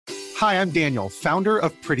Hi, I'm Daniel, founder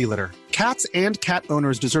of Pretty Litter. Cats and cat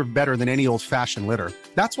owners deserve better than any old-fashioned litter.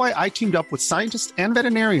 That's why I teamed up with scientists and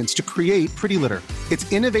veterinarians to create Pretty Litter.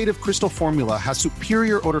 Its innovative crystal formula has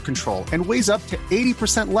superior odor control and weighs up to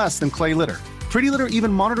 80% less than clay litter. Pretty Litter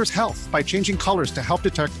even monitors health by changing colors to help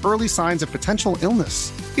detect early signs of potential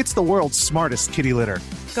illness. It's the world's smartest kitty litter.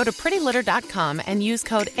 Go to prettylitter.com and use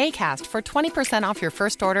code ACAST for 20% off your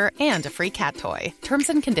first order and a free cat toy. Terms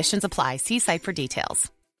and conditions apply. See site for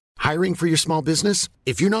details. Hiring for your small business?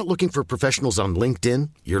 If you're not looking for professionals on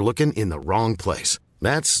LinkedIn, you're looking in the wrong place.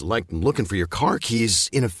 That's like looking for your car keys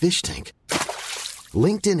in a fish tank.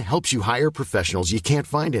 LinkedIn helps you hire professionals you can't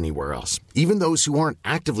find anywhere else, even those who aren't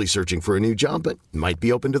actively searching for a new job but might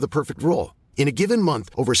be open to the perfect role. In a given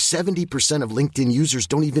month, over 70% of LinkedIn users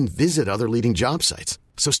don't even visit other leading job sites.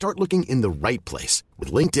 So start looking in the right place.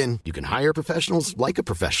 With LinkedIn, you can hire professionals like a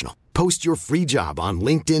professional. Post your free job on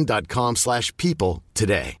linkedin.com/people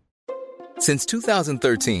today. Since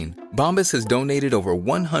 2013, Bombas has donated over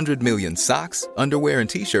 100 million socks, underwear, and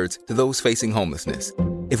T-shirts to those facing homelessness.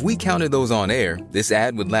 If we counted those on air, this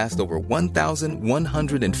ad would last over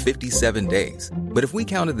 1,157 days. But if we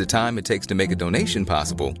counted the time it takes to make a donation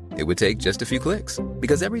possible, it would take just a few clicks.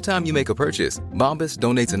 Because every time you make a purchase, Bombas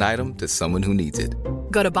donates an item to someone who needs it.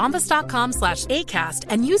 Go to bombas.com/ACAST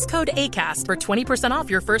and use code ACAST for 20% off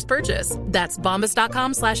your first purchase. That's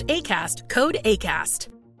bombas.com/ACAST, code ACAST.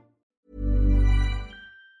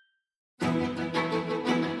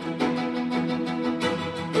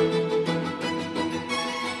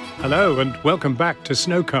 Hello and welcome back to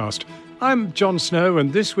Snowcast. I'm Jon Snow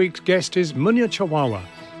and this week's guest is MUNYA CHAWAWA.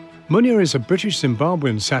 MUNYA is a British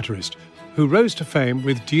Zimbabwean satirist who rose to fame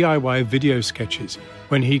with DIY video sketches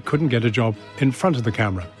when he couldn't get a job in front of the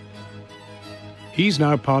camera. He's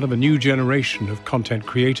now part of a new generation of content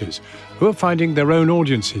creators who are finding their own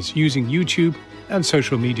audiences using YouTube and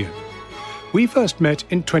social media. We first met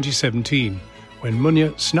in 2017 when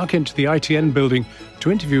MUNYA snuck into the ITN building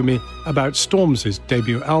to interview me about Stormzy's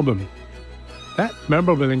debut album. That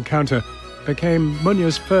memorable encounter became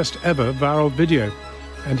MUNYA's first ever viral video,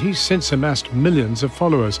 and he's since amassed millions of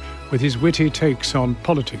followers with his witty takes on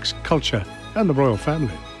politics, culture, and the royal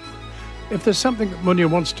family. If there's something that MUNYA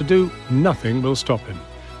wants to do, nothing will stop him.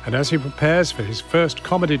 And as he prepares for his first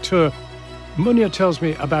comedy tour, MUNYA tells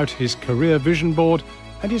me about his career vision board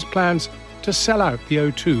and his plans to sell out the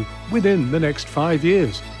O2 within the next 5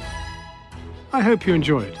 years. I hope you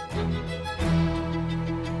enjoy it.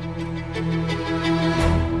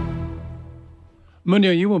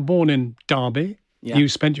 MUNYA, you were born in Derby. Yeah. You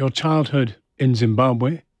spent your childhood in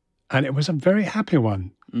Zimbabwe, and it was a very happy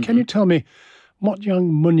one. Mm-hmm. Can you tell me what young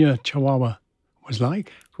MUNYA CHAWAWA was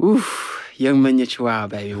like? Oof, young MUNYA CHAWAWA,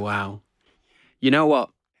 baby, wow. You know what?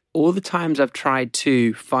 All the times I've tried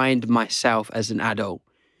to find myself as an adult,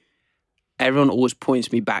 everyone always points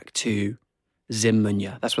me back to Zim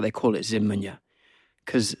MUNYA. That's what they call it, Zim MUNYA.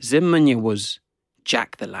 Because Zim MUNYA was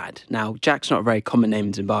Jack the lad. Now, Jack's not a very common name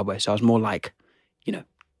in Zimbabwe, so I was more like,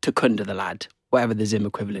 Takunda the lad, whatever the Zim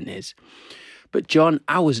equivalent is. But John,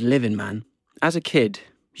 I was living, man. As a kid,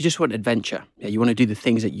 you just want adventure. Yeah, you want to do the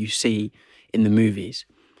things that you see in the movies.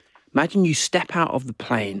 Imagine you step out of the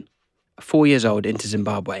plane, 4 years old, into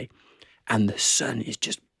Zimbabwe, and the sun is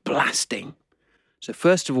just blasting. So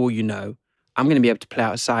first of all, I'm going to be able to play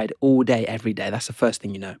outside all day, every day. That's the first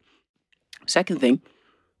thing you know. Second thing,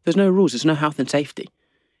 there's no rules. There's no health and safety.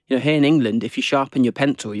 Here in England, if you sharpen your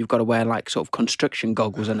pencil, you've got to wear sort of construction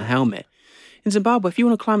goggles and a helmet. In Zimbabwe, if you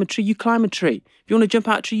want to climb a tree, you climb a tree. If you want to jump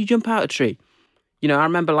out a tree, you jump out a tree. I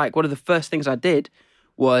remember one of the first things I did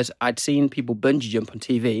was I'd seen people bungee jump on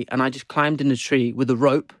TV and I just climbed in a tree with a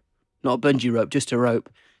rope, not a bungee rope, just a rope,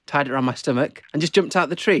 tied it around my stomach and just jumped out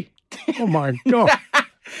the tree. Oh my God.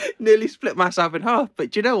 Nearly split myself in half.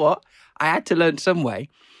 But you know what? I had to learn some way.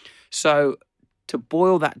 So to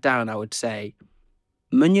boil that down, I would say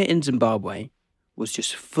MUNYA in Zimbabwe was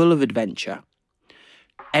just full of adventure.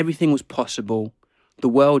 Everything was possible. The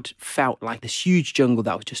world felt like this huge jungle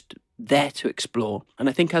that was just there to explore. And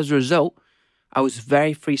I think as a result, I was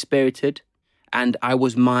very free-spirited and I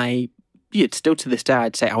was still to this day,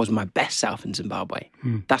 I'd say I was my best self in Zimbabwe.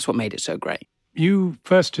 That's what made it so great. You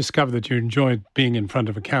first discovered that you enjoyed being in front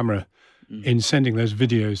of a camera in sending those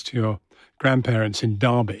videos to your grandparents in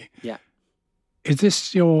Derby. Yeah. Is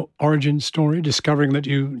this your origin story, discovering that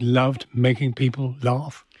you loved making people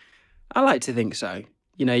laugh? I like to think so.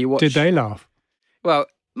 You watch... Did they laugh? Well,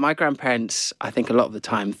 my grandparents, I think a lot of the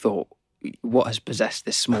time thought, what has possessed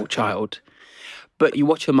this small child? But you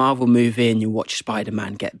watch a Marvel movie and you watch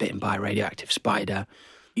Spider-Man get bitten by a radioactive spider.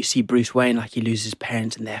 You see Bruce Wayne, he loses his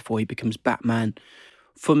parents and therefore he becomes Batman.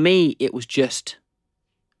 For me, it was just,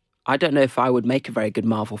 I don't know if I would make a very good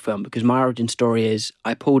Marvel film, because my origin story is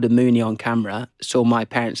I pulled a Moonie on camera, saw my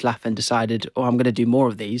parents laugh and decided, I'm going to do more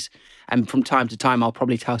of these. And from time to time, I'll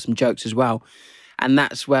probably tell some jokes as well. And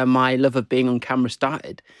that's where my love of being on camera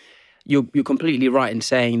started. You're completely right in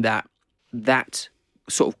saying that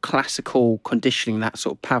sort of classical conditioning, that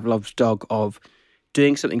sort of Pavlov's dog of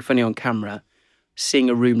doing something funny on camera, seeing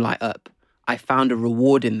a room light up. I found a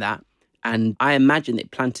reward in that. And I imagine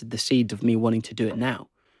it planted the seed of me wanting to do it now.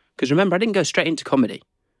 Because remember, I didn't go straight into comedy.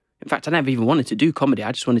 In fact, I never even wanted to do comedy.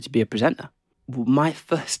 I just wanted to be a presenter. My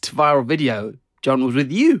first viral video, John, was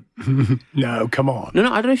with you. No, come on. No,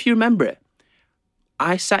 I don't know if you remember it.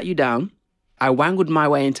 I sat you down, I wangled my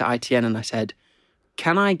way into ITN and I said,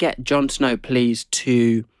 can I get Jon Snow, please,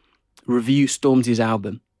 to review Stormzy's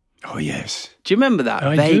album? Oh, yes. Do you remember that?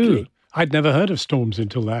 I Vaguely. do. I'd never heard of Stormzy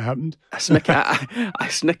until that happened. I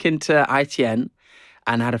snuck into ITN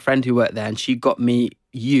and had a friend who worked there, and she got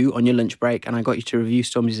you on your lunch break, and I got you to review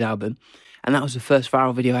Stormzy's album. And that was the first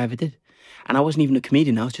viral video I ever did. And I wasn't even a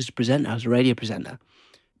comedian. I was just a presenter. I was a radio presenter.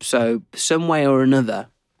 So some way or another,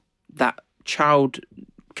 that child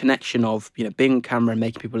connection of, being on camera and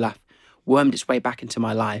making people laugh wormed its way back into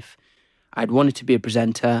my life. I'd wanted to be a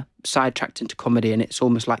presenter, sidetracked into comedy, and it's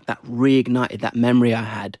almost like that reignited that memory I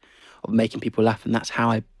had of making people laugh, and that's how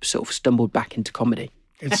I sort of stumbled back into comedy.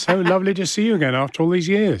 It's so lovely to see you again after all these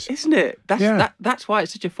years. Isn't it? That's why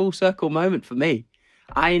it's such a full circle moment for me.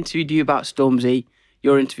 I interviewed you about Stormzy,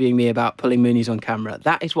 you're interviewing me about pulling Moonies on camera.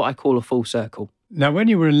 That is what I call a full circle. Now, when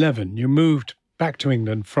you were 11, you moved back to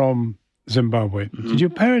England from Zimbabwe. Mm-hmm. Did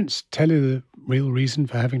your parents tell you the real reason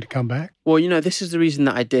for having to come back? Well, this is the reason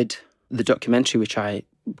that I did the documentary, which I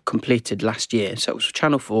completed last year. So it was for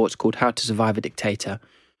Channel 4. It's called How to Survive a Dictator.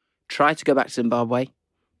 Tried to go back to Zimbabwe,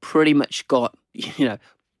 pretty much got,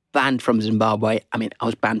 banned from Zimbabwe. I mean, I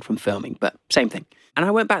was banned from filming, but same thing. And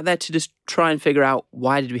I went back there to just try and figure out,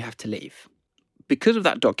 why did we have to leave? Because of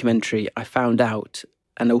that documentary, I found out,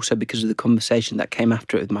 and also because of the conversation that came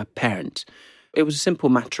after it with my parents, it was a simple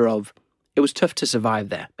matter of, it was tough to survive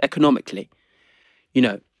there, economically.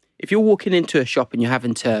 If you're walking into a shop and you're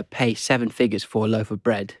having to pay 7 figures for a loaf of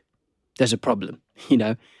bread, there's a problem,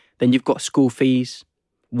 Then you've got school fees,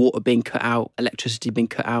 water being cut out, electricity being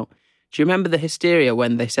cut out. Do you remember the hysteria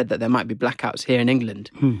when they said that there might be blackouts here in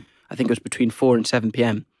England? I think it was between 4 and 7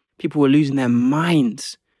 p.m. People were losing their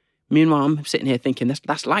minds. Meanwhile, I'm sitting here thinking,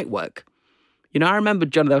 that's light work. I remember,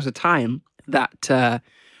 John, there was a time that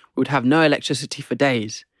we would have no electricity for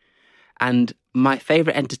days. And my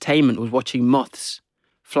favourite entertainment was watching moths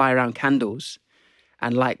fly around candles.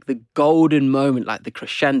 And like the golden moment, like the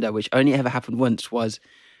crescendo, which only ever happened once, was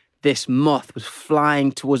this moth was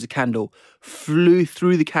flying towards the candle, flew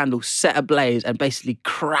through the candle, set ablaze, and basically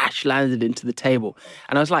crash landed into the table.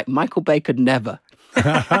 And I was like, Michael Bay could never.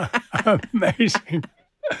 Amazing.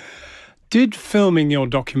 Did filming your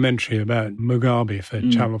documentary about Mugabe for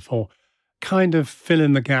Channel 4 kind of fill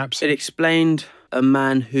in the gaps? It explained a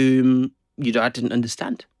man whom I didn't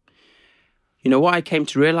understand. What I came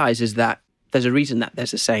to realise is that there's a reason that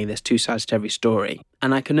there's a saying, there's 2 sides to every story.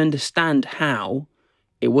 And I can understand how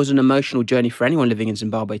it was an emotional journey for anyone living in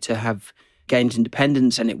Zimbabwe to have gained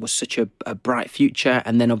independence, and it was such a bright future.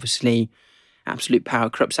 And then obviously absolute power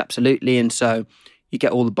corrupts absolutely. And so you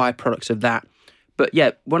get all the byproducts of that. But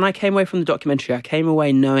yeah, when I came away from the documentary, I came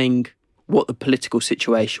away knowing what the political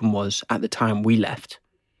situation was at the time we left.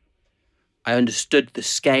 I understood the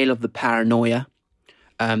scale of the paranoia,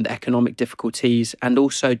 the economic difficulties, and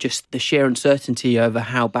also just the sheer uncertainty over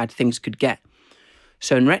how bad things could get.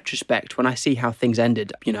 So in retrospect, when I see how things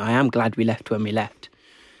ended, I am glad we left when we left.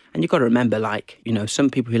 And you've got to remember, some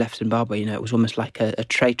people who left Zimbabwe, it was almost like a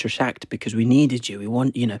traitorous act because we needed you. We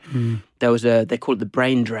want, there was they call it the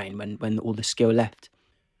brain drain when all the skill left.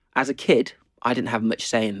 As a kid, I didn't have much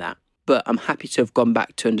say in that. But I'm happy to have gone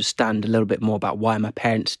back to understand a little bit more about why my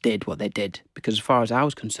parents did what they did. Because as far as I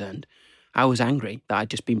was concerned, I was angry that I'd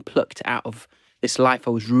just been plucked out of this life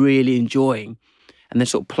I was really enjoying and then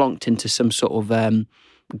sort of plonked into some sort of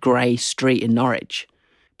grey street in Norwich.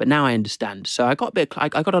 But now I understand. So I got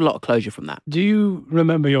a lot of closure from that. Do you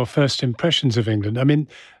remember your first impressions of England? I mean,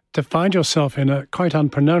 to find yourself in a quite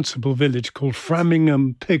unpronounceable village called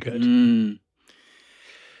Framingham Pigott.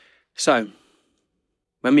 So,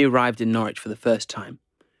 when we arrived in Norwich for the first time,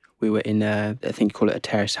 we were in I think you call it a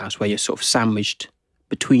terrace house, where you're sort of sandwiched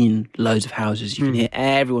between loads of houses. You can hear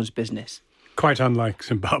everyone's business. Quite unlike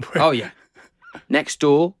Zimbabwe. Oh, yeah. Next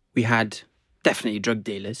door, we had definitely drug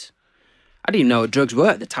dealers. I didn't even know what drugs were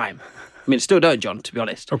at the time. I mean, I still don't, John, to be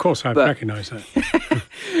honest. Of course, I recognise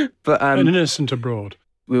that. But an innocent abroad.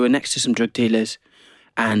 We were next to some drug dealers,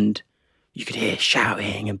 and You could hear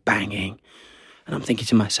shouting and banging. And I'm thinking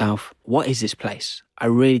to myself, what is this place? I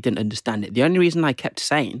really didn't understand it. The only reason I kept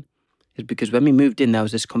saying is because when we moved in, there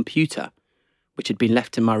was this computer which had been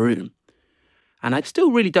left in my room. And I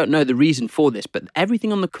still really don't know the reason for this, but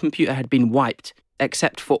everything on the computer had been wiped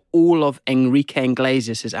except for all of Enrique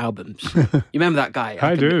Iglesias' albums. You remember that guy?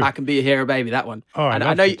 I do. I Can Be a Hero, Baby, that one. Oh,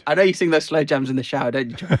 I know you sing those slow jams in the shower, don't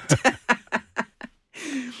you, John?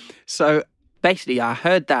 So basically, I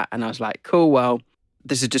heard that and I was like, cool, well,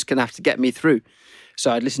 this is just going to have to get me through.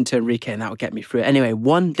 So I'd listen to Enrique and that would get me through. Anyway,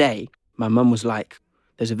 one day, my mum was like,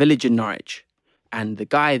 there's a village in Norwich and the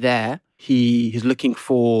guy there, he's looking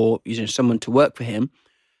for someone to work for him.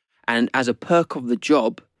 And as a perk of the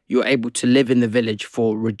job, you're able to live in the village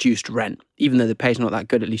for reduced rent. Even though the pay's not that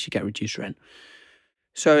good, at least you get reduced rent.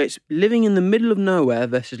 So it's living in the middle of nowhere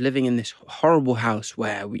versus living in this horrible house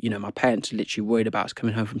where, my parents are literally worried about us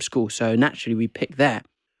coming home from school. So naturally, we picked there.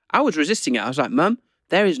 I was resisting it. I was like, Mum,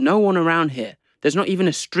 there is no one around here. There's not even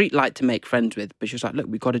a street light to make friends with. But she was like, look,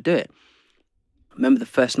 we've got to do it. I remember the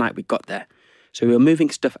first night we got there. So we were moving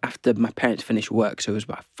stuff after my parents finished work. So it was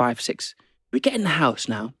about 5, 6. We get in the house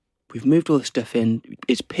now. We've moved all the stuff in.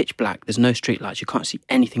 It's pitch black. There's no street lights. You can't see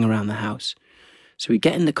anything around the house. So we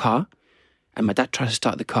get in the car and my dad tries to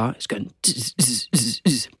start the car. It's going, zzz, zzz, zzz,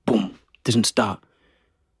 zzz, boom, doesn't start.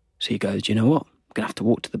 So he goes, you know what? I'm going to have to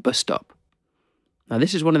walk to the bus stop. Now,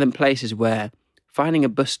 this is one of them places where finding a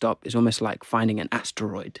bus stop is almost like finding an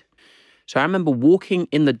asteroid. So I remember walking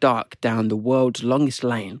in the dark down the world's longest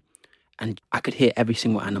lane and I could hear every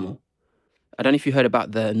single animal. I don't know if you heard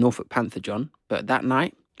about the Norfolk Panther, John, but that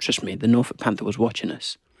night, trust me, the Norfolk Panther was watching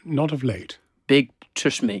us. Not of late.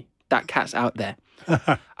 Trust me, that cat's out there.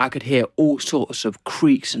 I could hear all sorts of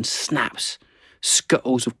creaks and snaps,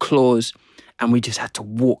 scuttles of claws, and we just had to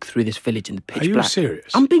walk through this village in the pitch black. Are you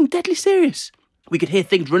serious? I'm being deadly serious. We could hear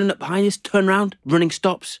things running up behind us, turn around, running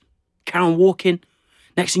stops, carry on walking.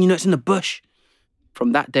 Next thing you know, it's in the bush.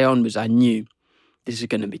 From that day onwards, I knew this is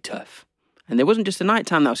going to be tough. And it wasn't just the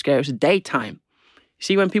nighttime that was scary, it was the daytime. You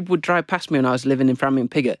see, when people would drive past me when I was living in Framley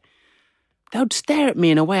and Piggott, they would stare at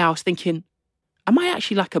me in a way I was thinking, am I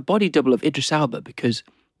actually like a body double of Idris Elba? Because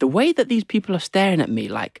the way that these people are staring at me,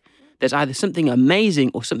 like there's either something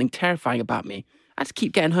amazing or something terrifying about me. I just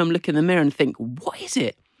keep getting home, look in the mirror and think, what is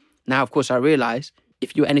it? Now, of course, I realise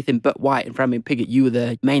if you were anything but white in Framley and Piggott, you were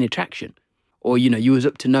the main attraction. Or, you was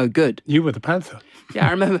up to no good. You were the Panther. Yeah,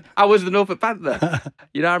 I remember. I was the Norfolk Panther.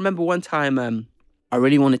 I remember one time I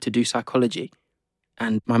really wanted to do psychology.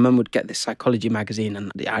 And my mum would get this psychology magazine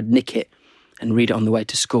and I'd nick it and read it on the way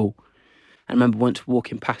to school. I remember once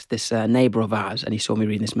walking past this neighbour of ours and he saw me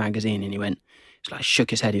reading this magazine and he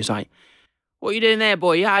shook his head. He was like, what are you doing there,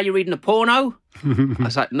 boy? Yeah, are you reading a porno? I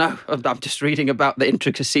was like, no, I'm just reading about the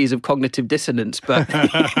intricacies of cognitive dissonance. But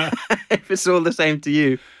if it's all the same to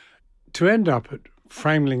you. To end up at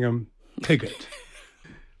Framlingham Piggott.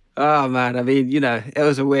 Oh, man, I mean, it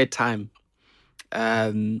was a weird time.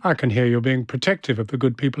 I can hear you're being protective of the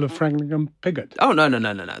good people of Framlingham Piggott. Oh, no.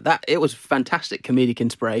 It was fantastic comedic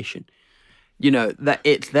inspiration. That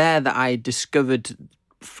it's there that I discovered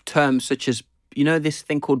terms such as, this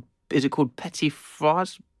thing called, is it called petit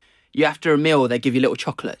fours? You after a meal, they give you little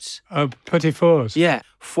chocolates. Oh, petit fours. Yeah.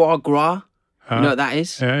 Foie gras. You know what that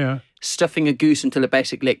is? Yeah. Stuffing a goose until it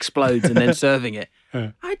basically explodes and then serving it.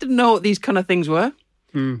 Yeah. I didn't know what these kind of things were.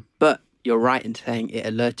 But you're right in saying it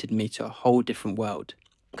alerted me to a whole different world.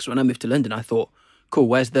 Because when I moved to London, I thought, cool,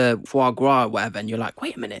 where's the foie gras or whatever? And you're like,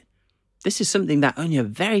 wait a minute. This is something that only a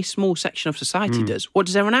very small section of society does. What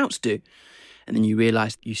does everyone else do? And then you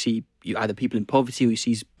realise you see either people in poverty or you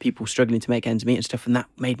see people struggling to make ends meet and stuff. And that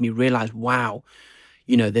made me realise, wow,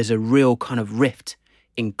 there's a real kind of rift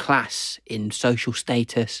in class, in social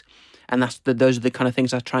status. And those are the kind of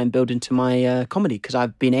things I try and build into my comedy because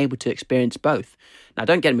I've been able to experience both. Now,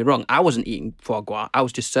 don't get me wrong. I wasn't eating foie gras. I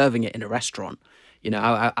was just serving it in a restaurant.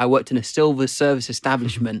 I worked in a silver service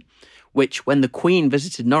establishment, which when the Queen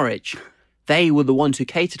visited Norwich, they were the ones who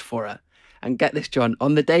catered for her. And get this, John,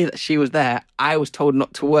 on the day that she was there, I was told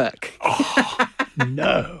not to work. Oh,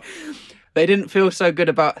 no. They didn't feel so good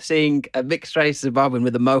about seeing a mixed race Zimbabwean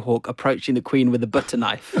with a mohawk approaching the Queen with a butter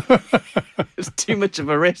knife. It was too much of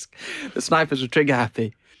a risk. The snipers were trigger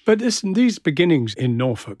happy. But listen, these beginnings in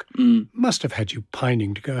Norfolk must have had you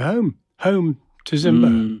pining to go home to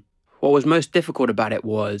Zimbo. What was most difficult about it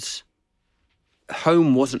was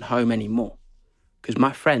home wasn't home anymore because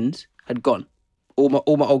my friends had gone. All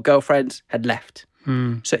my old girlfriends had left.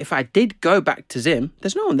 So if I did go back to Zim,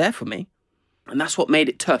 there's no one there for me. And that's what made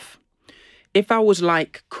it tough. If I was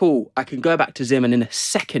like, cool, I can go back to Zim and in a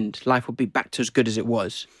second life would be back to as good as it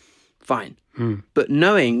was, fine. But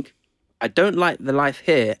knowing I don't like the life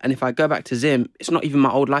here. And if I go back to Zim, it's not even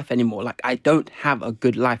my old life anymore. Like, I don't have a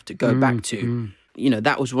good life to go back to. You know,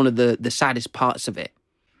 that was one of the saddest parts of it.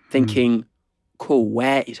 Thinking, cool,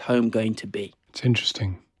 where is home going to be? It's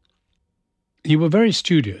interesting. You were very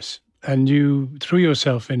studious and you threw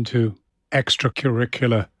yourself into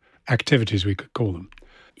extracurricular activities, we could call them.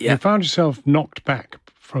 Yeah. You found yourself knocked back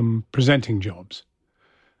from presenting jobs.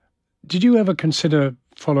 Did you ever consider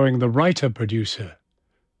following the writer-producer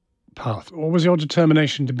path, or was your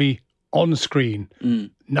determination to be on screen,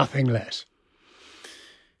 nothing less?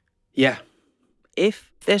 Yeah.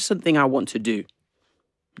 If there's something I want to do,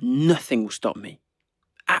 nothing will stop me.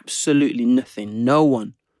 Absolutely nothing. No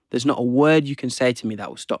one. There's not a word you can say to me that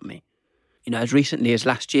will stop me. You know, as recently as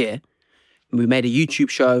last year, we made a YouTube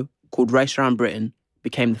show called Race Around Britain,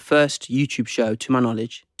 became the first YouTube show, to my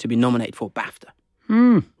knowledge, to be nominated for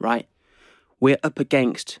BAFTA. Right? We're up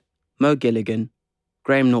against Mo Gilligan,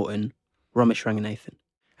 Graham Norton, Ramesh Ranganathan,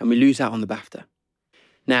 and we lose out on the BAFTA.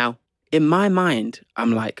 Now, in my mind,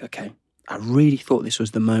 I'm like, okay, I really thought this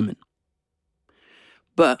was the moment.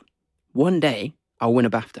 But one day, I'll win a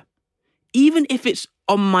BAFTA. Even if it's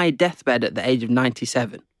on my deathbed at the age of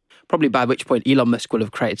 97, probably by which point Elon Musk will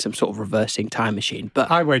have created some sort of reversing time machine. But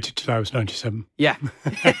I waited till I was 97. Yeah.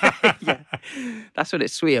 Yeah. That's when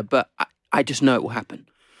it's sweeter, but I just know it will happen.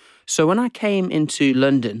 So when I came into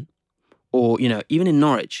London, or, you know, even in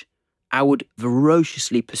Norwich, I would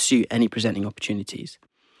ferociously pursue any presenting opportunities.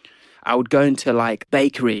 I would go into like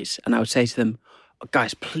bakeries and I would say to them,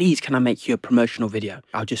 guys, please, can I make you a promotional video?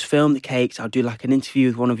 I'll just film the cakes. I'll do like an interview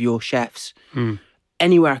with one of your chefs.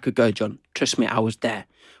 Anywhere I could go, John, trust me, I was there.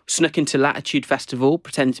 Snuck into Latitude Festival,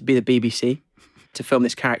 pretending to be the BBC, to film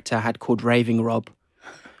this character I had called Raving Rob.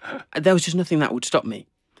 There was just nothing that would stop me.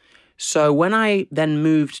 So when I then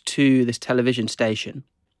moved to this television station,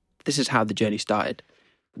 this is how the journey started.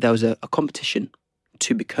 There was a competition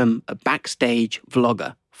to become a backstage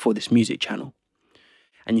vlogger for this music channel.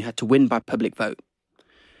 And you had to win by public vote.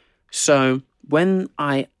 So when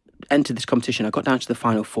I entered this competition, I got down to the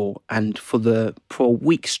final four. And for a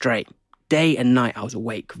week straight, day and night, I was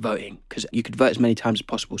awake voting, because you could vote as many times as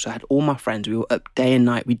possible. So I had all my friends. We were up day and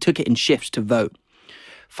night. We took it in shifts to vote.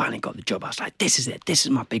 Finally got the job. I was like, this is it. This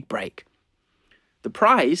is my big break. The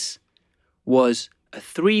prize was a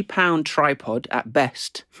 £3 tripod at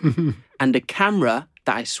best and a camera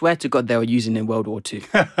that I swear to God they were using in World War II.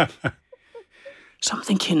 So I'm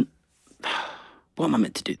thinking, what am I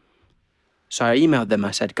meant to do? So I emailed them.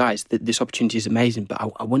 I said, guys, this opportunity is amazing, but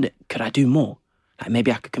I wonder, could I do more? Like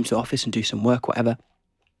maybe I could come to the office and do some work, whatever.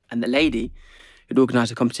 And the lady who'd organised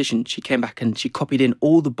the competition, she came back and she copied in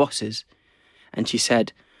all the bosses. And she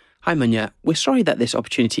said, hi, Munya, we're sorry that this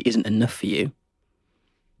opportunity isn't enough for you,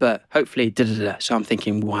 but hopefully, da-da-da. So I'm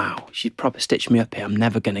thinking, wow, she'd proper stitched me up here. I'm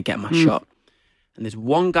never going to get my shot. And there's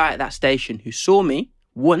one guy at that station who saw me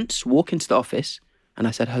once walk into the office, and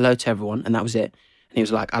I said hello to everyone, and that was it. And he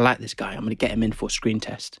was like, I like this guy. I'm going to get him in for a screen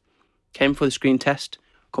test. Came for the screen test,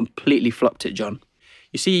 completely flopped it, John.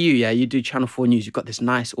 You see you do Channel 4 News. You've got this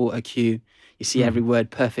nice auto cue. You see every word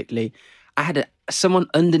perfectly. I had someone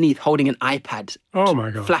underneath holding an iPad. Oh,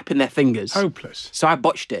 my God. Flapping their fingers. Hopeless. So I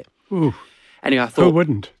botched it. Ooh. Anyway, Who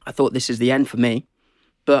wouldn't? I thought this is the end for me.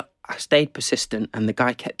 But I stayed persistent, and the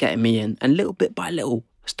guy kept getting me in. And little bit by little,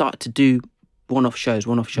 I started to do one-off shows.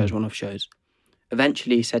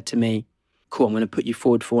 Eventually, he said to me, cool, I'm going to put you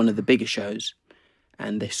forward for one of the bigger shows.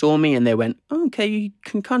 And they saw me and they went, oh, okay, you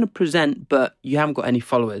can kind of present, but you haven't got any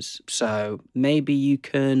followers. So maybe you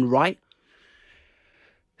can write.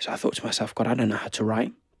 So I thought to myself, God, I don't know how to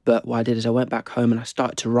write. But what I did is I went back home and I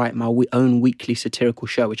started to write my own weekly satirical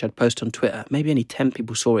show, which I'd post on Twitter. Maybe only 10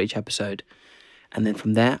 people saw each episode. And then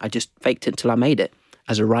from there, I just faked it until I made it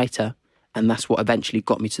as a writer. And that's what eventually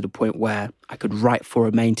got me to the point where I could write for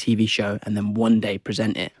a main TV show and then one day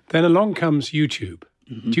present it. Then along comes YouTube.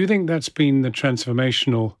 Do you think that's been the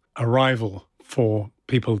transformational arrival for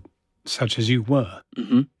people such as you were?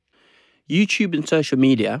 YouTube and social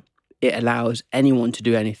media, it allows anyone to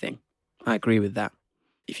do anything. I agree with that.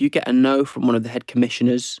 If you get a no from one of the head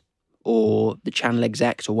commissioners or the channel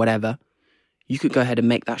execs or whatever, you could go ahead and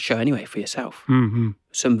make that show anyway for yourself.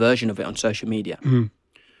 Some version of it on social media.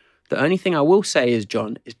 The only thing I will say is,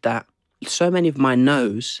 John, is that so many of my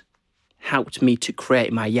no's helped me to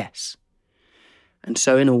create my yes. And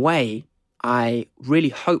so in a way, I really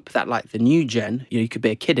hope that like the new gen, you could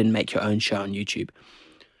be a kid and make your own show on YouTube.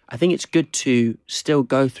 I think it's good to still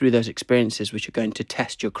go through those experiences which are going to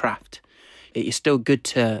test your craft. It is still good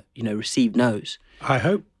to, receive no's. I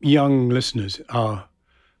hope young listeners are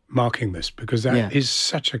marking this, because that is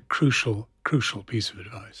such a crucial piece of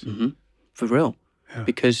advice. For real.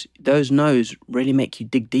 because those no's really make you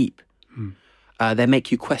dig deep. They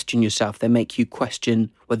make you question yourself. They make you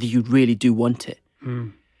question whether you really do want it.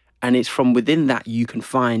 And it's from within that you can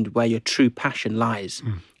find where your true passion lies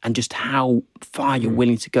and just how far you're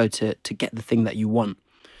willing to go to get the thing that you want.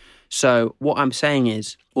 So what I'm saying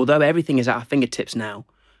is, although everything is at our fingertips now,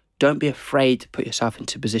 don't be afraid to put yourself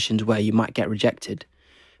into positions where you might get rejected.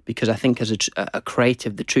 Because I think as a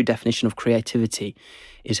creative, the true definition of creativity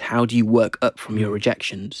is how do you work up from your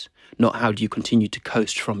rejections, not how do you continue to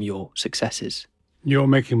coast from your successes. You're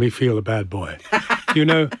making me feel a bad boy.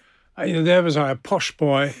 There was a posh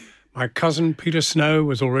boy. My cousin, Peter Snow,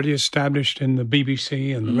 was already established in the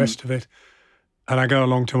BBC and the rest of it. And I go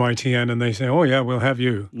along to ITN and they say, oh, yeah, we'll have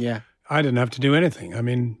you. Yeah. I didn't have to do anything. I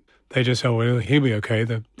mean, they just said, oh, well, he'll be okay.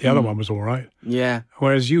 The other one was all right. Yeah.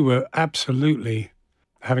 Whereas you were absolutely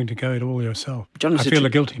having to go it all yourself. John, I feel a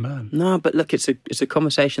guilty man. No, but look, it's a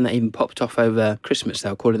conversation that even popped off over Christmas. They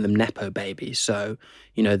were calling them Nepo babies. So,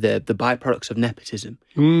 the byproducts of nepotism.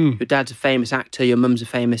 Your dad's a famous actor, your mum's a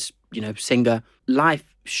famous, singer. Life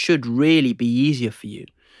should really be easier for you.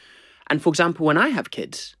 And for example, when I have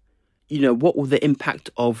kids, what will the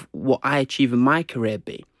impact of what I achieve in my career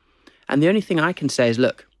be? And the only thing I can say is,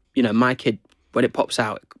 look, my kid, when it pops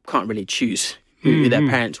out, can't really choose who their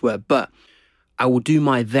parents were, but I will do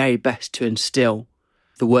my very best to instill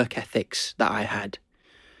the work ethics that I had.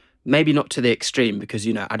 Maybe not to the extreme because,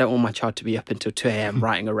 I don't want my child to be up until 2 a.m.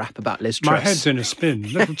 writing a rap about Liz Truss. My head's in a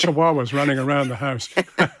spin. Little chihuahuas running around the house.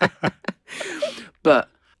 But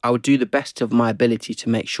I will do the best of my ability to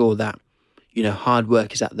make sure that, hard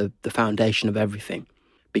work is at the foundation of everything.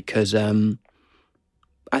 Because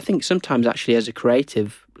I think sometimes actually as a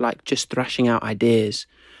creative, like just thrashing out ideas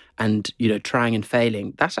and, trying and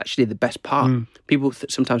failing, that's actually the best part. People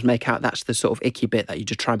sometimes make out that's the sort of icky bit that you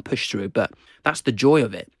just try and push through, but that's the joy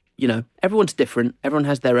of it. Everyone's different, everyone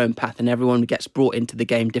has their own path and everyone gets brought into the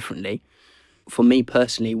game differently. For me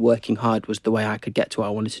personally, working hard was the way I could get to what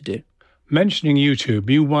I wanted to do. Mentioning YouTube,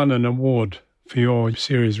 you won an award for your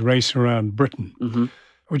series Race Around Britain,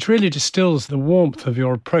 which really distills the warmth of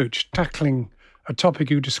your approach, tackling a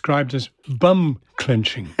topic you described as bum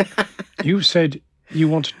clenching. You said you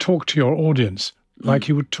want to talk to your audience like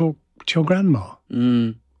you would talk to your grandma.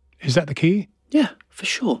 Is that the key? Yeah, for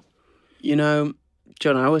sure.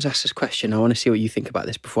 John, I always ask this question. I want to see what you think about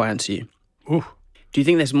this before I answer you. Ooh. Do you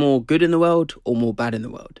think there's more good in the world or more bad in the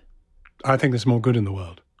world? I think there's more good in the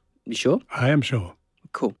world. You sure? I am sure.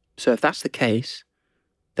 Cool. So if that's the case,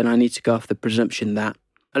 then I need to go off the presumption that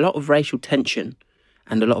a lot of racial tension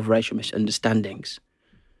and a lot of racial misunderstandings,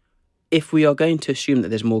 if we are going to assume that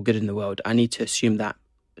there's more good in the world, I need to assume that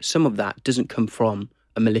some of that doesn't come from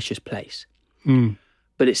a malicious place.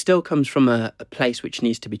 But it still comes from a place which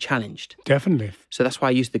needs to be challenged. Definitely. So that's why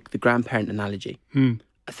I use the grandparent analogy.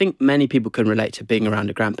 I think many people can relate to being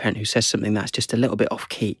around a grandparent who says something that's just a little bit off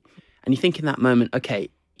key. And you think in that moment, okay,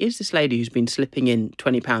 is this lady who's been slipping in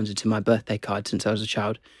 £20 into my birthday card since I was a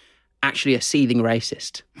child actually a seething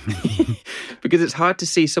racist? Because it's hard to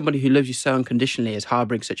see somebody who loves you so unconditionally as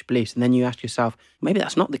harbouring such beliefs. And then you ask yourself, maybe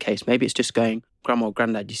that's not the case. Maybe it's just going, Grandma or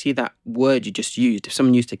Granddad, you see that word you just used? If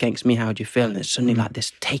someone used it against me, how would you feel? And it's suddenly like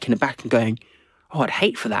this taken aback and going, oh, I'd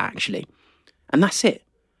hate for that actually. And that's it.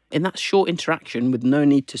 In that short interaction with no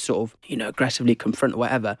need to sort of, aggressively confront or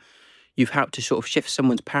whatever, you've helped to sort of shift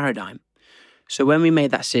someone's paradigm. So when we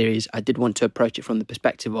made that series, I did want to approach it from the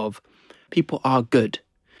perspective of people are good.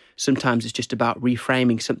 Sometimes it's just about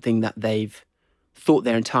reframing something that they've thought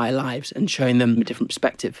their entire lives and showing them a different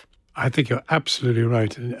perspective. I think you're absolutely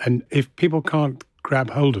right. And if people can't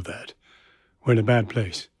grab hold of that, we're in a bad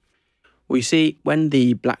place. Well, you see, when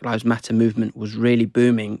the Black Lives Matter movement was really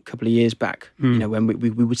booming a couple of years back, when we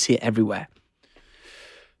would see it everywhere,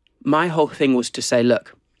 my whole thing was to say,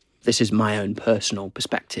 look, this is my own personal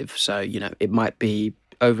perspective. So, it might be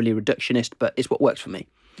overly reductionist, but it's what works for me.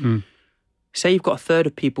 Say you've got a third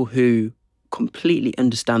of people who completely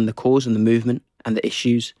understand the cause and the movement and the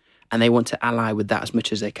issues, and they want to ally with that as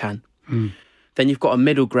much as they can. Then you've got a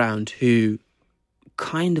middle ground who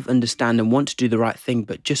kind of understand and want to do the right thing,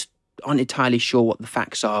 but just aren't entirely sure what the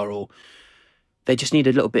facts are, or they just need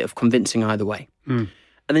a little bit of convincing either way. And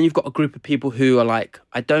then you've got a group of people who are like,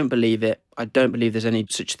 I don't believe it. I don't believe there's any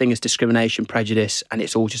such thing as discrimination, prejudice, and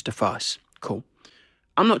it's all just a farce. Cool.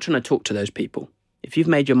 I'm not trying to talk to those people. If you've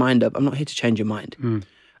made your mind up, I'm not here to change your mind.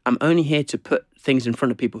 I'm only here to put things in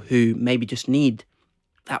front of people who maybe just need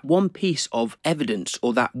that one piece of evidence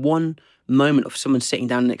or that one moment of someone sitting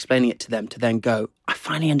down and explaining it to them to then go, I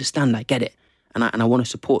finally understand, I get it. And I want to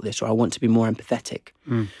support this, or I want to be more empathetic.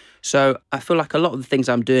 So I feel like a lot of the things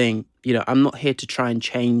I'm doing, I'm not here to try and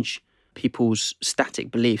change people's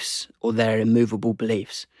static beliefs or their immovable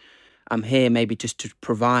beliefs. I'm here maybe just to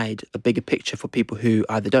provide a bigger picture for people who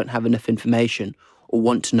either don't have enough information or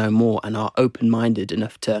want to know more and are open-minded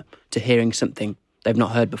enough to hearing something they've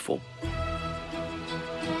not heard before.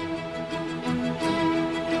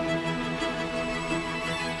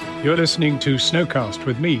 You're listening to Snowcast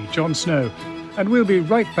with me, Jon Snow, and we'll be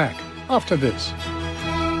right back after this.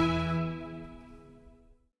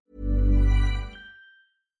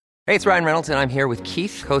 Hey, it's Ryan Reynolds, and I'm here with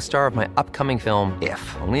Keith, co-star of my upcoming film,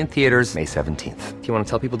 If, only in theaters May 17th. Do you want to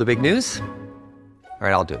tell people the big news? All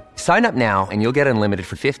right, I'll do it. Sign up now and you'll get unlimited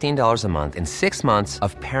for $15 a month and 6 months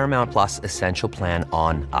of Paramount Plus Essential Plan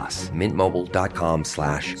on us.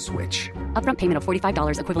 MintMobile.com/switch. Upfront payment of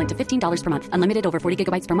 $45 equivalent to $15 per month. Unlimited over 40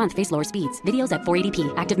 gigabytes per month. Face lower speeds. Videos at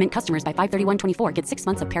 480p. Active Mint customers by 531.24 get 6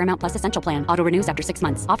 months of Paramount Plus Essential Plan. Auto renews after 6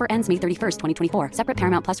 months. Offer ends May 31st, 2024. Separate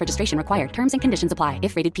Paramount Plus registration required. Terms and conditions apply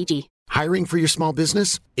if rated PG. Hiring for your small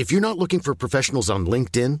business? If you're not looking for professionals on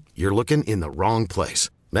LinkedIn, you're looking in the wrong place.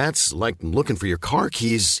 That's like looking for your car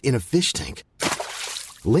keys in a fish tank.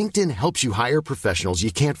 LinkedIn helps you hire professionals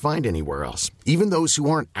you can't find anywhere else, even those who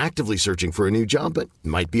aren't actively searching for a new job but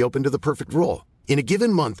might be open to the perfect role. In a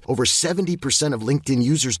given month, over 70% of LinkedIn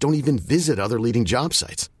users don't even visit other leading job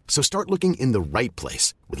sites. So start looking in the right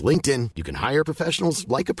place. With LinkedIn, you can hire professionals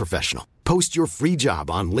like a professional. Post your free job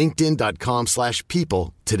on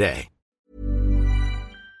linkedin.com/people today.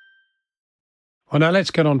 Well, now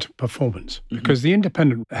let's get on to performance, because The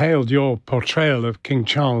Independent hailed your portrayal of King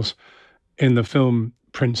Charles in the film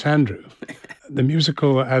Prince Andrew, the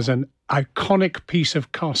musical, as an iconic piece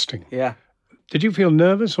of casting. Yeah. Did you feel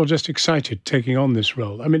nervous or just excited taking on this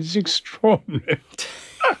role? I mean, it's extraordinary.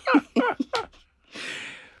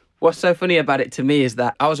 What's so funny about it to me is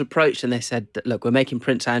that I was approached and they said, look, we're making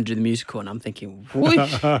Prince Andrew the musical. And I'm thinking,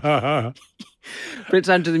 whoosh. Prince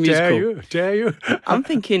Andrew the musical. Dare you? I'm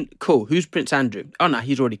thinking, cool, who's Prince Andrew? Oh, no,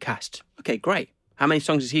 he's already cast. Okay, great. How many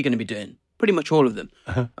songs is he going to be doing? Pretty much all of them.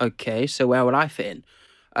 Okay, so where would I fit in?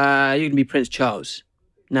 You're going to be Prince Charles.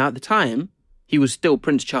 Now, at the time, he was still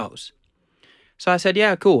Prince Charles. So I said,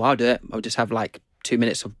 yeah, cool, I'll do it. I'll just have like 2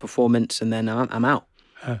 minutes of performance and then I'm out.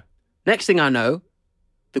 Next thing I know,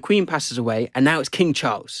 the Queen passes away and now it's King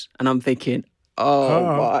Charles. And I'm thinking,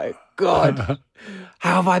 oh my God,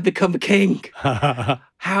 how have I become a king?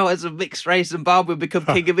 How has a mixed race Zimbabwe become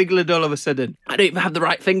King of England all of a sudden? I don't even have the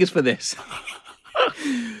right fingers for this.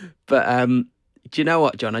 But do you know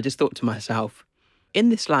what, John? I just thought to myself, in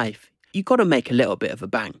this life, you've got to make a little bit of a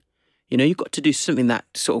bang. You know, you've got to do something that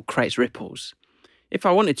sort of creates ripples. If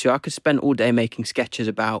I wanted to, I could spend all day making sketches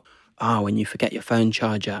about, when you forget your phone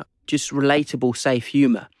charger, just relatable, safe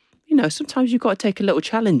humour. You know, sometimes you've got to take a little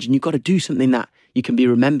challenge and you've got to do something that you can be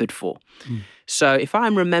remembered for. So if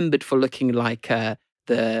I'm remembered for looking like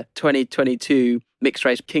the 2022 mixed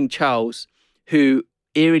race King Charles, who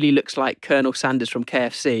eerily looks like Colonel Sanders from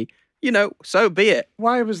KFC, you know, so be it.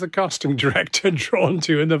 Why was the casting director drawn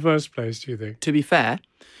to you in the first place, do you think? To be fair,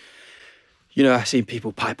 you know, I've seen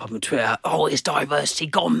people pipe up on Twitter, it's diversity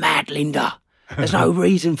gone mad, Linda. There's no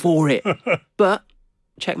reason for it. But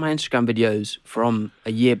check my Instagram videos from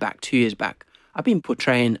a year back, 2 years back. I've been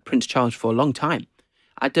portraying Prince Charles for a long time.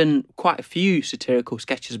 I've done quite a few satirical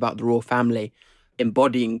sketches about the royal family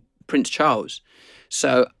embodying Prince Charles.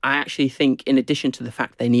 So I actually think, in addition to the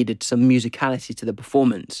fact they needed some musicality to the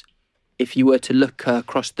performance, if you were to look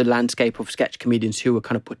across the landscape of sketch comedians who were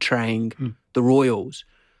kind of portraying the royals,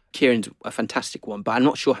 Kieran's a fantastic one, but I'm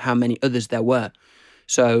not sure how many others there were.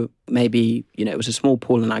 So maybe, you know, it was a small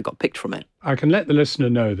pool and I got picked from it. I can let the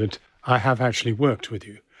listener know that I have actually worked with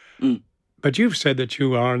you. But you've said that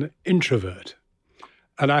you are an introvert.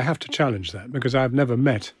 And I have to challenge that because I've never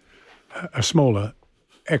met a smaller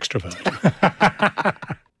extrovert.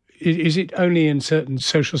 Is it only in certain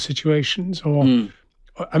social situations or...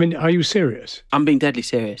 I mean, are you serious? I'm being deadly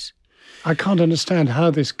serious. I can't understand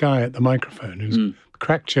how this guy at the microphone, who's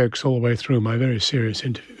cracked jokes all the way through my very serious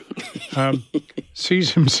interview,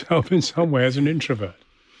 sees himself in some way as an introvert.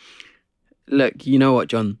 Look, you know what,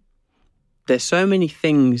 John? There's so many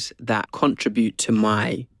things that contribute to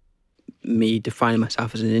me defining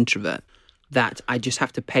myself as an introvert that I just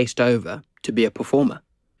have to paste over to be a performer.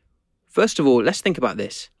 First of all, let's think about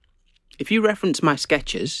this. If you reference my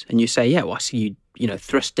sketches and you say, yeah, well, I see you know,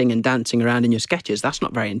 thrusting and dancing around in your sketches, that's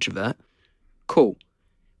not very introvert. Cool.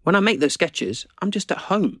 When I make those sketches, I'm just at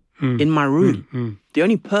home in my room. The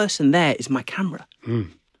only person there is my camera.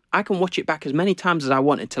 I can watch it back as many times as I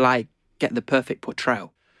want until I get the perfect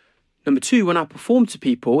portrayal. Number two, when I perform to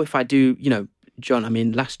people, if I do, you know, John, I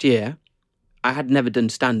mean, last year, I had never done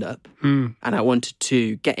stand-up and I wanted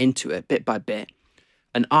to get into it bit by bit.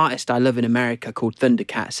 An artist I love in America called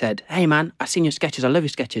Thundercat said, "Hey man, I've seen your sketches. I love your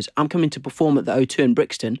sketches. I'm coming to perform at the O2 in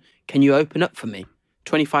Brixton. Can you open up for me?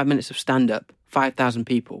 25 minutes of stand-up, 5,000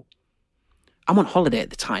 people." I'm on holiday at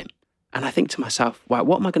the time. And I think to myself, wow,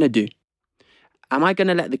 what am I going to do? Am I going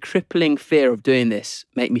to let the crippling fear of doing this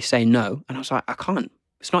make me say no? And I was like, I can't.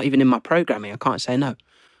 It's not even in my programming. I can't say no.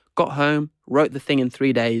 Got home, wrote the thing in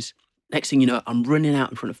 3 days. Next thing you know, I'm running out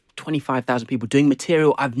in front of 25,000 people doing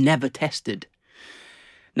material I've never tested.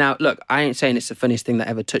 Now, look, I ain't saying it's the funniest thing that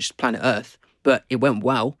ever touched planet Earth, but it went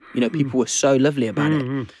well. People were so lovely about it.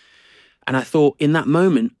 And I thought in that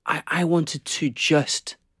moment, I wanted to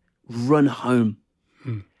just run home.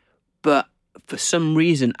 But for some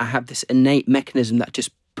reason, I have this innate mechanism that just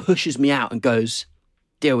pushes me out and goes,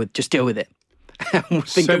 just deal with it. We'll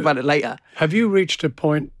think about it later. Have you reached a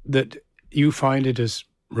point that you find it as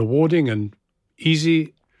rewarding and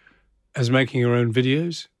easy as making your own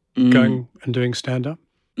videos, going and doing stand-up?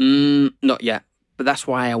 Not yet. But that's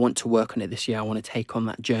why I want to work on it this year. I want to take on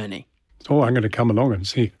that journey. Oh, I'm going to come along and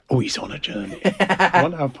see. Oh, he's on a journey. I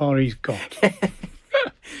wonder how far he's got.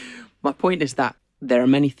 My point is that there are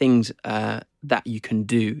many things that you can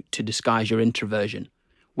do to disguise your introversion.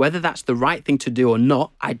 Whether that's the right thing to do or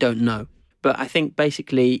not, I don't know. But I think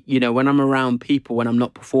basically, when I'm around people, when I'm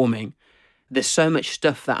not performing, there's so much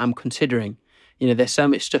stuff that I'm considering. There's so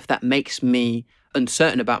much stuff that makes me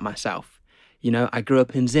uncertain about myself. I grew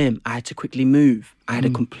up in Zim. I had to quickly move. I had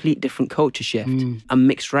a complete different culture shift. I'm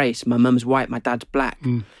mixed race. My mum's white, my dad's black.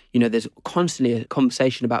 There's constantly a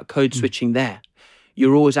conversation about code switching there.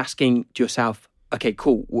 You're always asking to yourself, okay,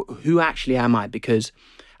 cool, who actually am I? Because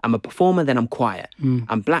I'm a performer, then I'm quiet.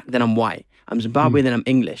 I'm black, then I'm white. I'm Zimbabwean, then I'm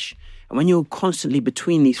English. And when you're constantly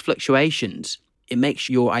between these fluctuations, it makes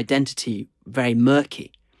your identity very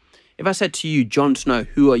murky. If I said to you, Jon Snow,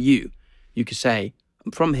 who are you? You could say,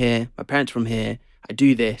 I'm from here, my parents are from here, I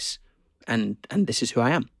do this, and this is who I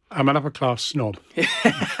am. I'm an upper-class snob.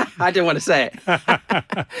 I didn't want to say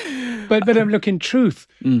it. but look, in truth,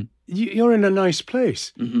 you're in a nice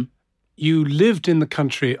place. You lived in the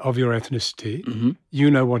country of your ethnicity.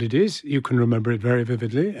 You know what it is. You can remember it very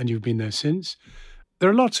vividly, and you've been there since. There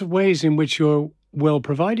are lots of ways in which you're well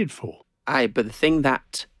provided for. Aye, but the thing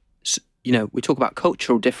that, we talk about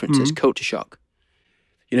cultural differences, culture shock.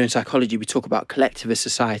 In psychology, we talk about collectivist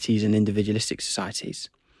societies and individualistic societies.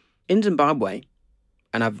 In Zimbabwe,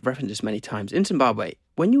 and I've referenced this many times, in Zimbabwe,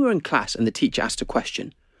 when you were in class and the teacher asked a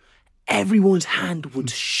question, everyone's hand would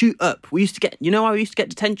shoot up. We used to get, why we used to get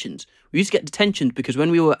detentions? We used to get detentions because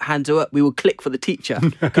when we were hands up, we would click for the teacher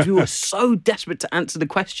because we were so desperate to answer the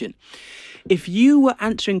question. If you were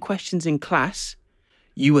answering questions in class,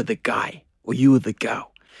 you were the guy or you were the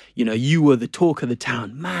girl. You were the talk of the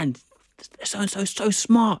town. Man, so-and-so so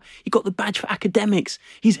smart. He got the badge for academics.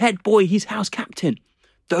 He's head boy. He's house captain.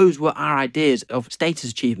 Those were our ideas of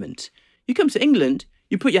status achievements. You come to England,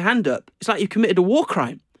 you put your hand up. It's like you've committed a war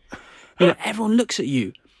crime. Everyone looks at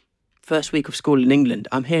you. First week of school in England,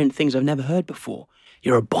 I'm hearing things I've never heard before.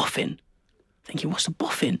 You're a boffin. Thinking, what's a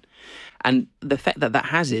boffin? And the effect that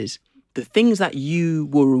has is the things that you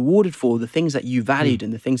were rewarded for, the things that you valued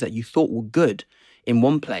and the things that you thought were good in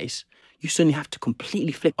one place, you suddenly have to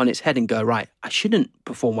completely flip on its head and go, right, I shouldn't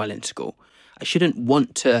perform well in school. I shouldn't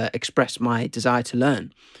want to express my desire to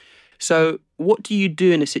learn. So what do you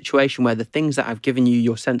do in a situation where the things that have given you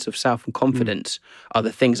your sense of self and confidence are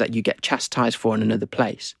the things that you get chastised for in another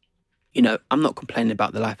place? I'm not complaining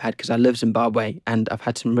about the life I had because I love Zimbabwe and I've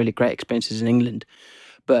had some really great experiences in England.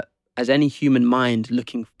 But as any human mind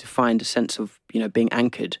looking to find a sense of, being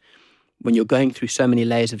anchored, when you're going through so many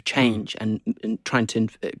layers of change and trying to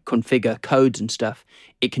configure codes and stuff,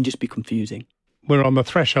 it can just be confusing. We're on the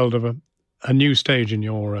threshold of a new stage in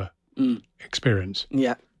your experience.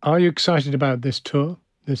 Yeah. Are you excited about this tour,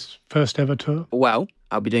 this first ever tour? Well,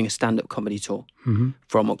 I'll be doing a stand-up comedy tour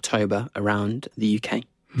from October around the UK.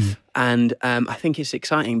 And I think it's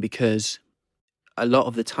exciting because a lot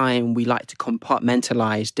of the time we like to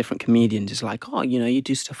compartmentalize different comedians. It's like, you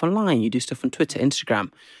do stuff online, you do stuff on Twitter,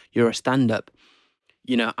 Instagram, you're a stand-up.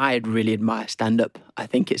 I really admire stand-up. I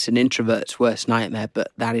think it's an introvert's worst nightmare,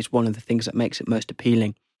 but that is one of the things that makes it most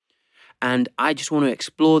appealing. And I just want to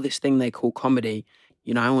explore this thing they call comedy.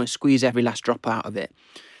 I want to squeeze every last drop out of it.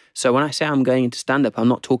 So when I say I'm going into stand-up, I'm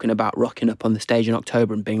not talking about rocking up on the stage in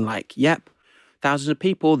October and being like, yep, thousands of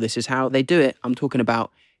people, this is how they do it. I'm talking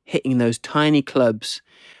about hitting those tiny clubs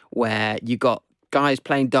where you got guys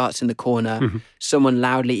playing darts in the corner, someone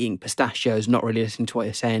loudly eating pistachios, not really listening to what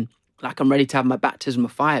you're saying. Like I'm ready to have my baptism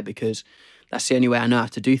of fire because that's the only way I know how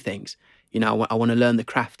to do things. I want to learn the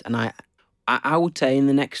craft. And I would say in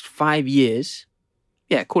the next 5 years,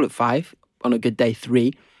 call it 5, on a good day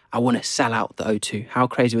 3, I want to sell out the O2. How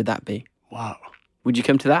crazy would that be? Wow. Would you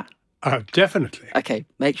come to that? Definitely. Okay,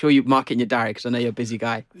 make sure you mark it in your diary because I know you're a busy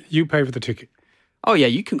guy. You pay for the ticket. Oh, yeah,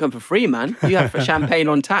 you can come for free, man. You have champagne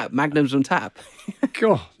on tap, Magnums on tap.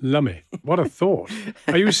 God, lummy. What a thought.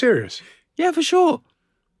 Are you serious? Yeah, for sure.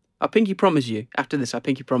 I pinky promise you. After this, I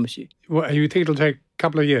pinky promise you. What, you think it'll take a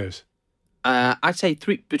couple of years? I'd say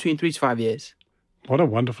between 3 to 5 years. What a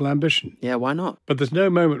wonderful ambition. Yeah, why not? But there's no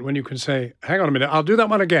moment when you can say, hang on a minute, I'll do that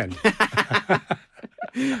one again.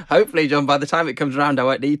 Hopefully, John, by the time it comes around, I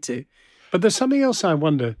won't need to. But there's something else I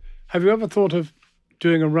wonder. Have you ever thought of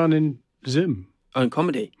doing a run in Zim? On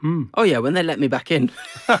comedy? Oh, yeah, when they let me back in.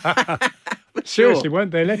 Seriously,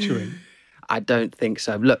 won't they let you in? I don't think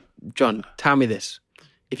so. Look, John, tell me this.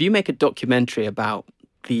 If you make a documentary about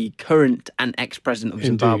the current and ex-president of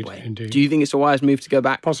Zimbabwe, Indeed. do you think it's a wise move to go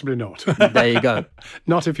back? Possibly not. There you go.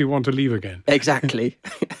 Not if you want to leave again. Exactly.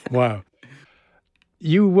 Wow.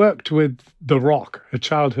 You worked with The Rock, a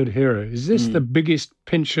childhood hero. Is this the biggest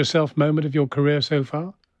pinch yourself moment of your career so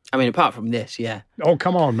far? I mean, apart from this, yeah. Oh,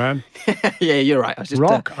 come on, man. Yeah, you're right. I was just,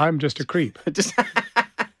 Rock, I'm just a creep.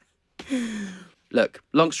 Look,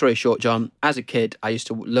 long story short, John, as a kid, I used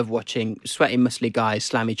to love watching sweaty, muscly guys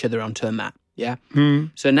slam each other onto a mat, yeah?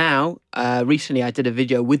 So now, recently I did a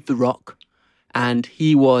video with The Rock, and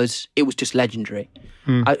it was just legendary.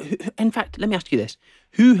 In fact, let me ask you this.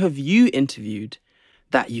 Who have you interviewed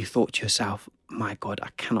that you thought to yourself, my God, I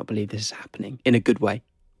cannot believe this is happening, in a good way?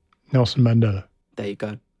 Nelson Mandela. There you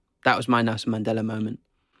go. That was my Nelson Mandela moment.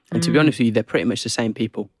 And to be honest with you, they're pretty much the same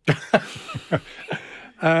people.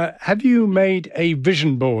 Have you made a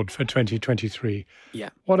vision board for 2023? Yeah.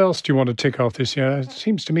 What else do you want to tick off this year? It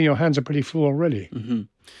seems to me your hands are pretty full already.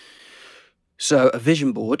 So a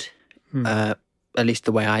vision board, at least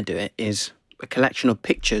the way I do it, is a collection of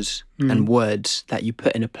pictures and words that you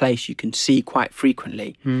put in a place you can see quite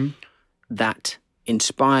frequently that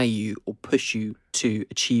inspire you or push you to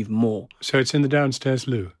achieve more. So it's in the downstairs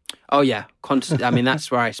loo? Oh, yeah. Constant. I mean,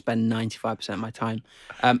 that's where I spend 95% of my time.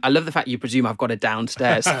 I love the fact you presume I've got it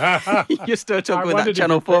downstairs. You're still talking with that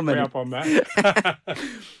Channel 4 man. Up on that.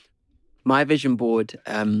 My vision board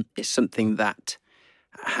is something that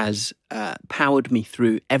has powered me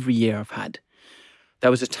through every year I've had.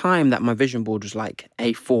 There was a time that my vision board was like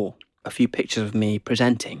A4, a few pictures of me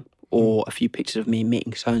presenting or a few pictures of me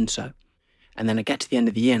meeting so-and-so. And then I get to the end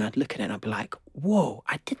of the year and I'd look at it and I'd be like, whoa,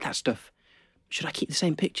 I did that stuff. Should I keep the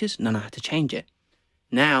same pictures? No, I had to change it.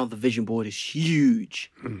 Now the vision board is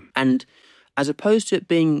huge. And as opposed to it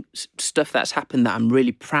being stuff that's happened that I'm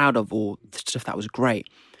really proud of or stuff that was great,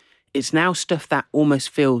 it's now stuff that almost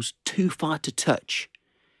feels too far to touch.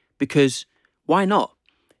 Because why not?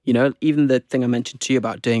 You know, even the thing I mentioned to you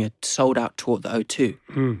about doing a sold-out tour at the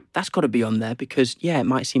O2, that's got to be on there because, yeah, it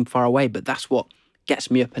might seem far away, but that's what gets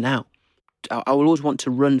me up and out. I will always want to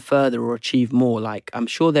run further or achieve more. Like, I'm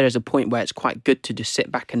sure there is a point where it's quite good to just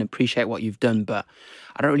sit back and appreciate what you've done, but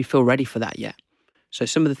I don't really feel ready for that yet. So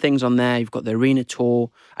some of the things on there, you've got the arena tour.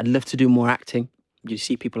 I'd love to do more acting. You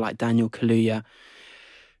see people like Daniel Kaluuya,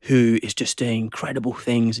 who is just doing incredible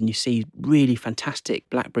things, and you see really fantastic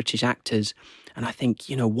Black British actors. And I think,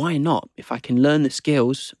 you know, why not? If I can learn the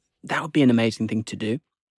skills, that would be an amazing thing to do.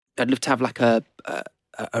 I'd love to have like a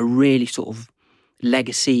really sort of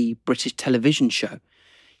legacy British television show.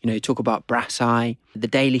 You know, you talk about Brass Eye, The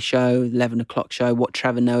Daily Show, 11 o'clock show, what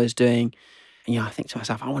Trevor Noah's doing. And, you know, I think to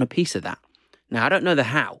myself, I want a piece of that. Now, I don't know the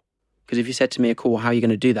how, because if you said to me, cool, how are you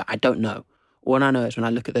going to do that? I don't know. All I know is when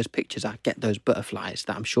I look at those pictures, I get those butterflies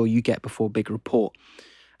that I'm sure you get before a big report.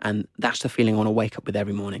 And that's the feeling I want to wake up with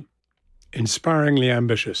every morning. Inspiringly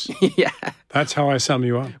ambitious. Yeah. That's how I sum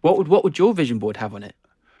you up. What would your vision board have on it?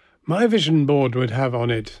 My vision board would have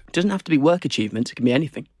on it... It doesn't have to be work achievements. It can be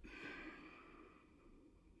anything.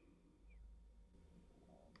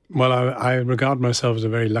 Well, I regard myself as a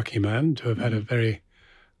very lucky man to have had a very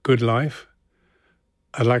good life.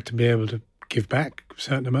 I'd like to be able to give back a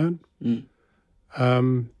certain amount.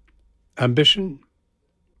 Ambition?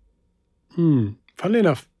 Funnily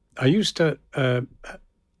enough, I used to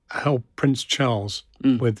help Prince Charles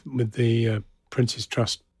with the Prince's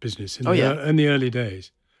Trust business in the early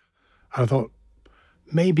days. I thought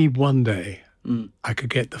maybe one day I could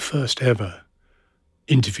get the first ever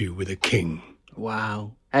interview with a king.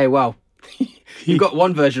 Wow. Hey, well, you've got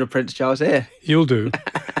one version of Prince Charles here. You'll do.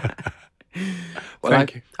 Well,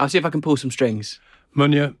 Thank you. I'll see if I can pull some strings.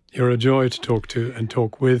 Munya, you're a joy to talk to and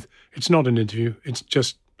talk with. It's not an interview, it's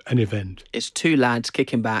just an event. It's two lads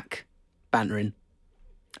kicking back, bantering,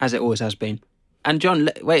 as it always has been. And John,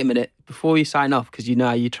 wait a minute, before you sign off, because you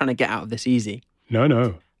know you're trying to get out of this easy.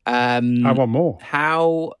 No. I want more.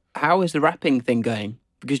 How how is the rapping thing going?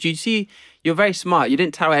 Because you see, you're very smart. You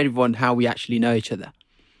didn't tell everyone how we actually know each other.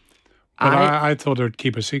 But I thought I'd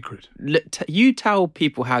keep a secret. You tell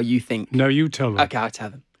people how you think. No, you tell them. Okay, I'll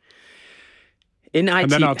tell them. In IT,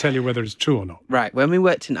 and then I'll tell you whether it's true or not. Right. When we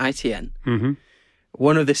worked in ITN,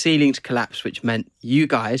 one of the ceilings collapsed, which meant you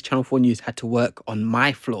guys, Channel 4 News, had to work on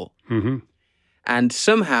my floor. And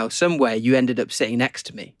somehow, somewhere, you ended up sitting next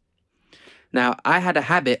to me. Now, I had a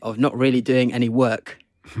habit of not really doing any work,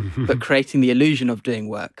 but creating the illusion of doing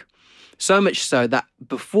work. So much so that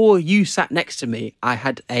before you sat next to me, I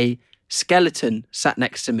had a skeleton sat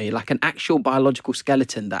next to me, like an actual biological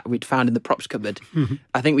skeleton that we'd found in the props cupboard.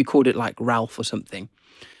 I think we called it like Ralph or something.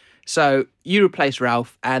 So you replace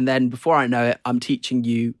Ralph, and then before I know it, I'm teaching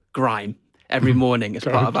you grime every morning as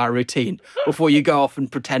part of our routine before you go off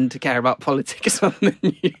and pretend to care about politics on the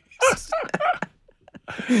news.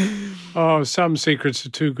 Oh, some secrets are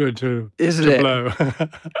too good to blow.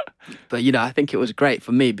 But, I think it was great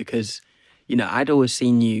for me because, I'd always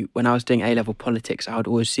seen you, when I was doing A-level politics, I would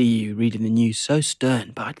always see you reading the news so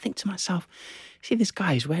stern. But I'd think to myself, see this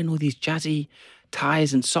guy, he's wearing all these jazzy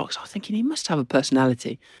ties and socks. I was thinking he must have a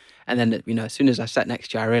personality. And then, as soon as I sat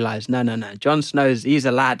next to you, I realised, no. Jon Snow's, he's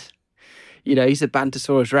a lad. He's a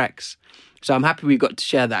Bantosaurus Rex. So I'm happy we got to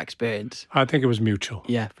share that experience. I think it was mutual.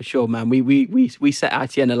 Yeah, for sure, man. We set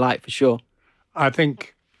ITN alight, for sure. I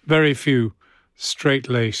think very few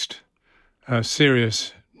straight-laced,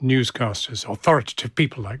 serious newscasters, authoritative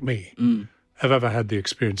people like me, have ever had the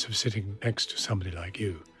experience of sitting next to somebody like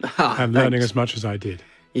you and learning as much as I did.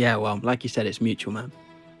 Yeah, well, like you said, it's mutual, man.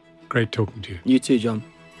 Great talking to you. You too, John.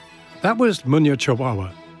 That was MUNYA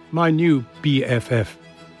CHAWAWA, my new BFF,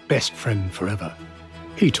 best friend forever.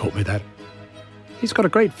 He taught me that. He's got a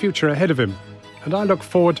great future ahead of him, and I look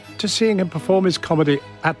forward to seeing him perform his comedy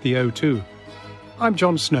at the O2. I'm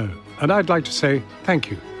Jon Snow, and I'd like to say thank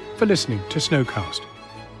you for listening to Snowcast.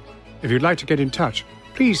 If you'd like to get in touch,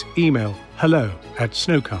 please email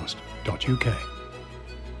hello@snowcast.uk.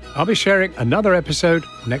 I'll be sharing another episode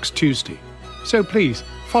next Tuesday, so please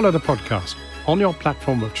follow the podcast on your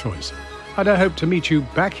platform of choice, and I hope to meet you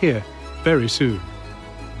back here very soon.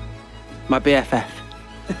 My BFF.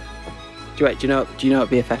 Do you know what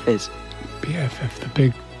BFF is? BFF, the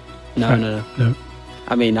big... No.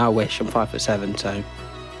 I mean, I wish. I'm 5'7", so...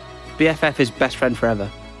 BFF is best friend forever.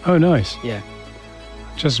 Oh, nice. Yeah.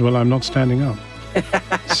 Just as well I'm not standing up.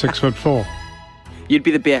 6'4". You'd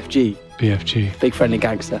be the BFG. BFG. Big friendly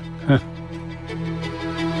gangster.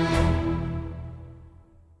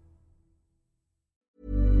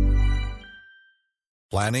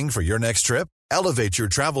 Planning for your next trip? Elevate your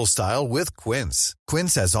travel style with Quince.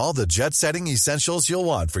 Quince has all the jet-setting essentials you'll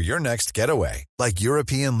want for your next getaway, like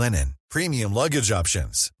European linen, premium luggage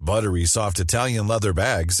options, buttery soft Italian leather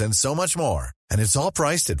bags, and so much more. And it's all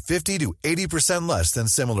priced at 50 to 80% less than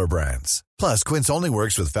similar brands. Plus, Quince only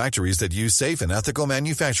works with factories that use safe and ethical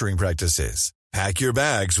manufacturing practices. Pack your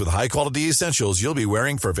bags with high-quality essentials you'll be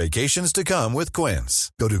wearing for vacations to come with Quince.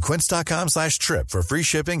 Go to quince.com/trip for free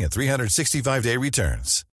shipping and 365-day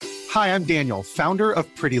returns. Hi, I'm Daniel, founder of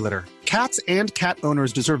Pretty Litter. Cats and cat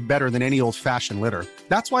owners deserve better than any old-fashioned litter.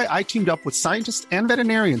 That's why I teamed up with scientists and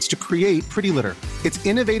veterinarians to create Pretty Litter. Its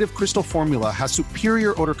innovative crystal formula has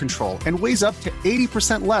superior odor control and weighs up to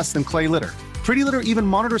 80% less than clay litter. Pretty Litter even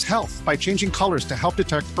monitors health by changing colors to help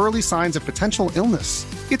detect early signs of potential illness.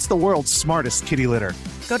 It's the world's smartest kitty litter.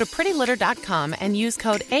 Go to prettylitter.com and use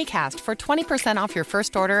code ACAST for 20% off your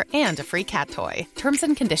first order and a free cat toy. Terms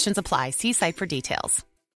and conditions apply. See site for details.